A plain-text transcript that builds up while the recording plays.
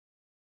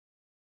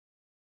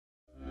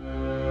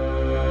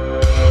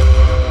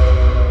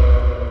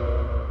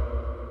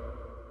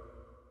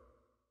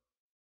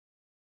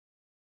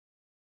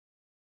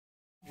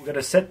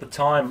going to set the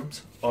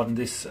times on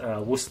this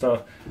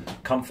Worcester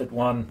Comfort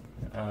One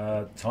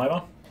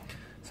timer.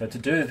 So to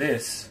do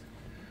this,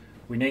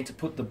 we need to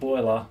put the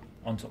boiler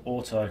onto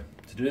auto.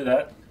 To do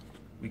that,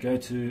 we go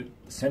to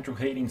the central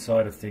heating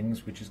side of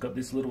things, which has got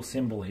this little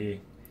symbol here.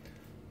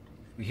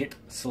 We hit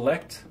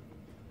select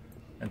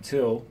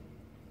until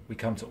we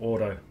come to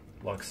auto,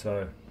 like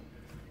so.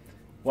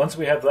 Once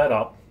we have that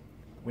up,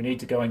 we need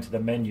to go into the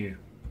menu.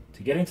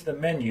 To get into the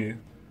menu,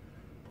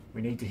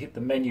 we need to hit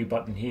the menu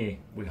button here.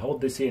 We hold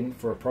this in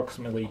for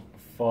approximately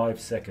 5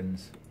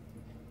 seconds.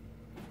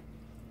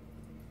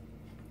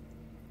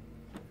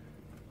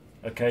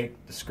 Okay,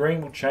 the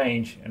screen will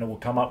change and it will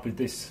come up with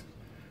this.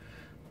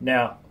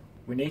 Now,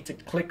 we need to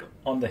click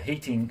on the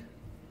heating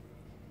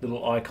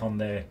little icon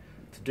there.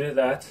 To do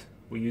that,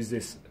 we use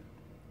this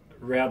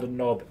rounded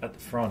knob at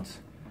the front.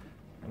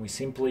 And we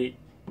simply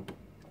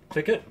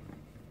click it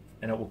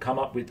and it will come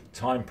up with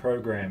time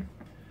program.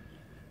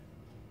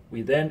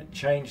 We then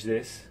change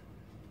this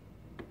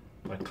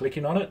by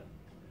clicking on it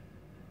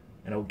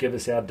and it will give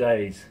us our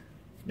days.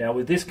 Now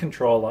with this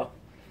controller,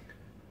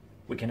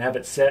 we can have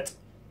it set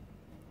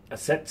a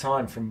set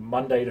time from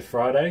Monday to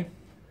Friday,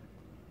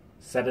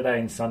 Saturday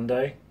and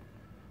Sunday,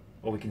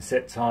 or we can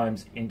set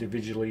times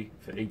individually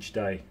for each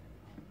day,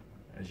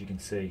 as you can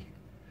see.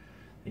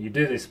 And you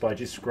do this by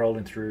just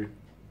scrolling through,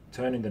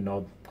 turning the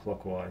knob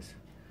clockwise.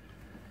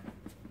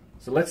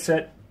 So let's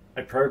set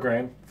a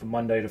program for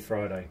Monday to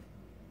Friday.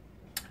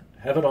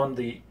 Have it on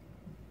the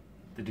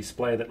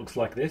display that looks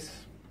like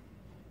this.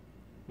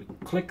 We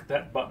click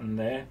that button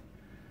there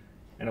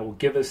and it will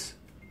give us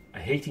a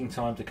heating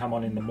time to come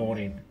on in the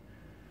morning.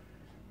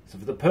 So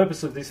for the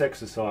purpose of this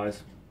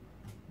exercise,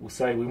 we'll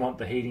say we want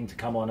the heating to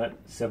come on at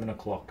 7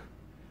 o'clock.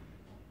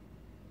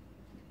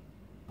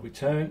 We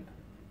turn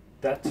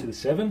that to the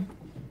 7,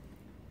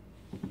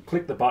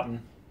 click the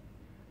button,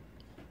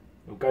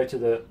 we'll go to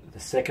the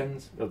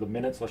seconds, or the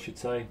minutes I should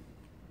say.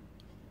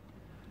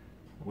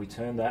 We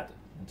turn that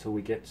until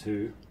we get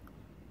to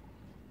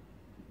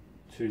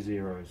 2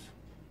 zeros,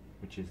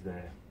 which is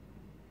there.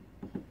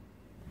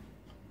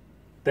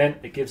 Then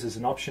it gives us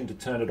an option to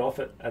turn it off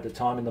at a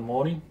time in the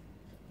morning,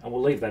 and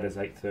we'll leave that as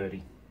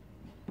 8:30.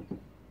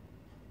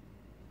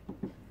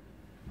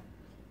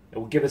 It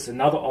will give us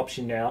another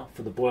option now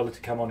for the boiler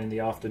to come on in the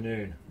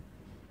afternoon.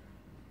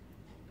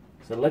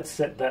 So let's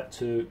set that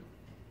to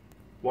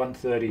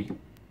 1:30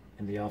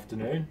 in the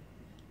afternoon,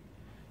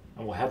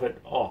 and we'll have it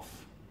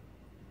off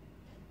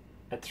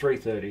at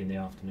 3:30 in the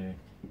afternoon.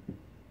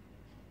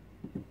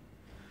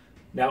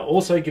 Now it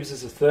also gives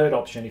us a third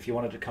option if you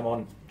wanted to come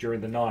on during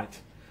the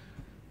night.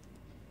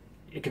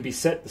 It can be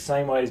set the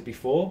same way as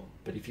before,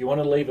 but if you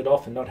want to leave it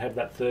off and not have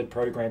that third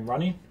program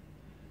running,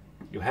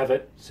 you have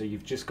it so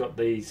you've just got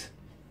these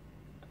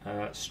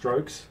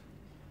strokes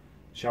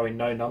showing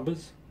no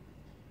numbers.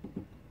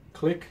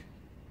 Click,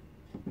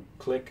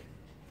 click,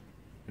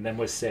 and then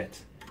we're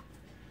set.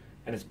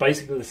 And it's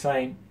basically the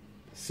same,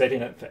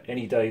 setting it for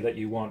any day that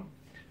you want.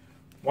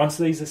 Once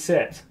these are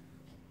set,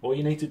 all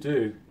you need to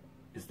do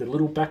is the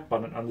little back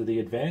button under the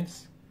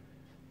advance.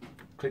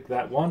 Click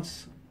that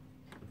once,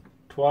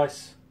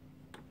 twice,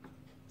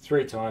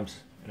 3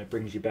 times, and it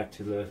brings you back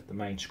to the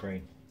main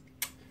screen.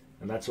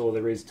 And that's all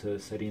there is to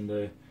setting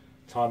the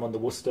time on the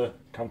Worcester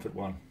Comfort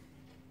One.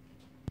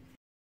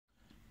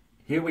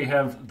 Here we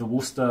have the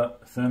Worcester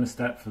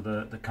thermostat for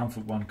the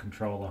Comfort One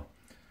controller.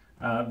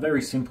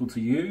 Very simple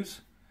to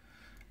use.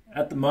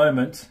 At the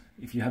moment,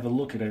 if you have a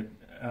look at it,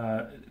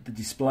 the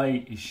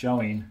display is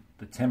showing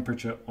the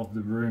temperature of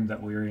the room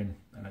that we're in,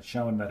 and it's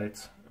showing that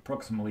it's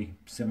approximately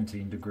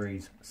 17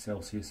 degrees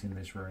Celsius in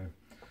this room.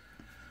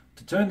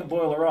 To turn the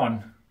boiler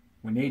on,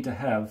 we need to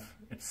have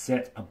it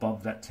set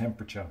above that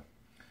temperature.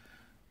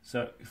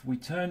 So if we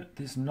turn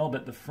this knob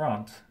at the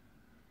front,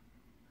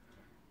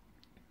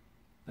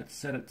 let's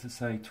set it to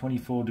say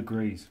 24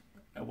 degrees.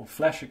 It will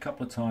flash a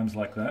couple of times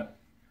like that.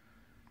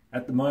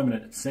 At the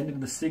moment it's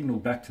sending the signal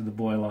back to the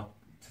boiler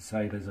to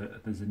say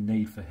there's a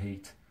need for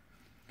heat.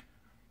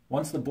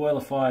 Once the boiler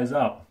fires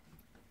up,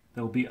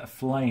 there will be a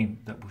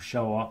flame that will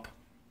show up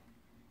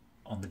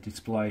on the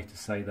display to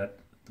say that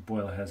the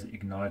boiler has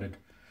ignited.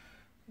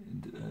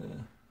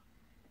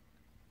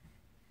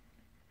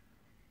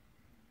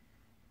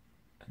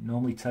 It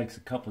normally takes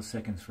a couple of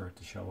seconds for it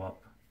to show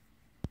up.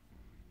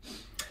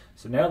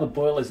 So now the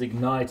boiler is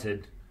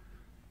ignited,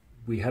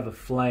 we have a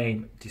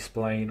flame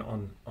displaying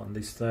on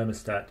this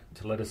thermostat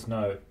to let us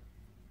know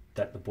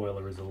that the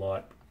boiler is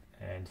alight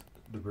and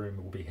the room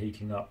will be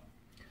heating up.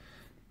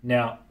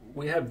 Now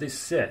we have this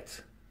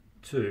set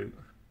to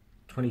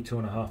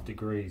 22.5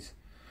 degrees.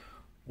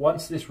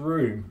 Once this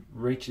room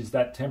reaches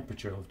that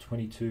temperature of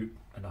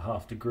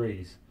 22.5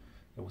 degrees,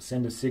 it will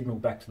send a signal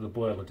back to the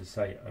boiler to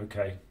say,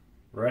 okay,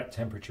 we're at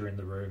temperature in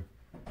the room,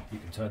 you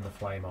can turn the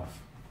flame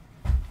off.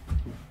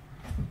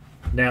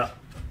 Now,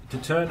 to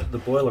turn the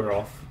boiler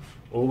off,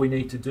 all we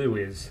need to do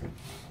is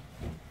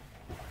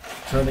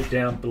turn it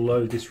down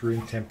below this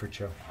room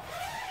temperature.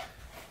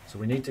 So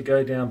we need to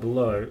go down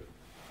below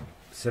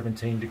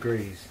 17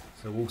 degrees.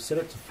 So we'll set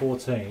it to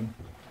 14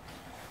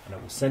 and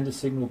it will send a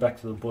signal back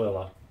to the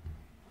boiler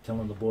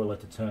telling the boiler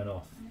to turn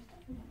off.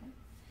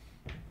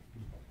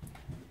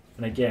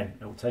 And again,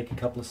 it will take a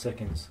couple of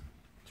seconds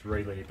to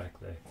relay it back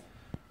there.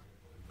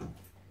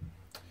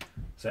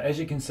 So as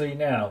you can see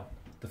now,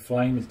 the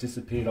flame has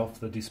disappeared off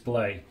the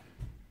display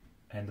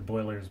and the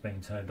boiler is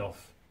being turned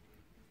off.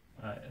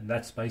 And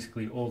that's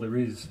basically all there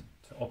is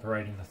to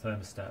operating the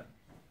thermostat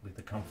with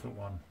the Comfort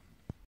One.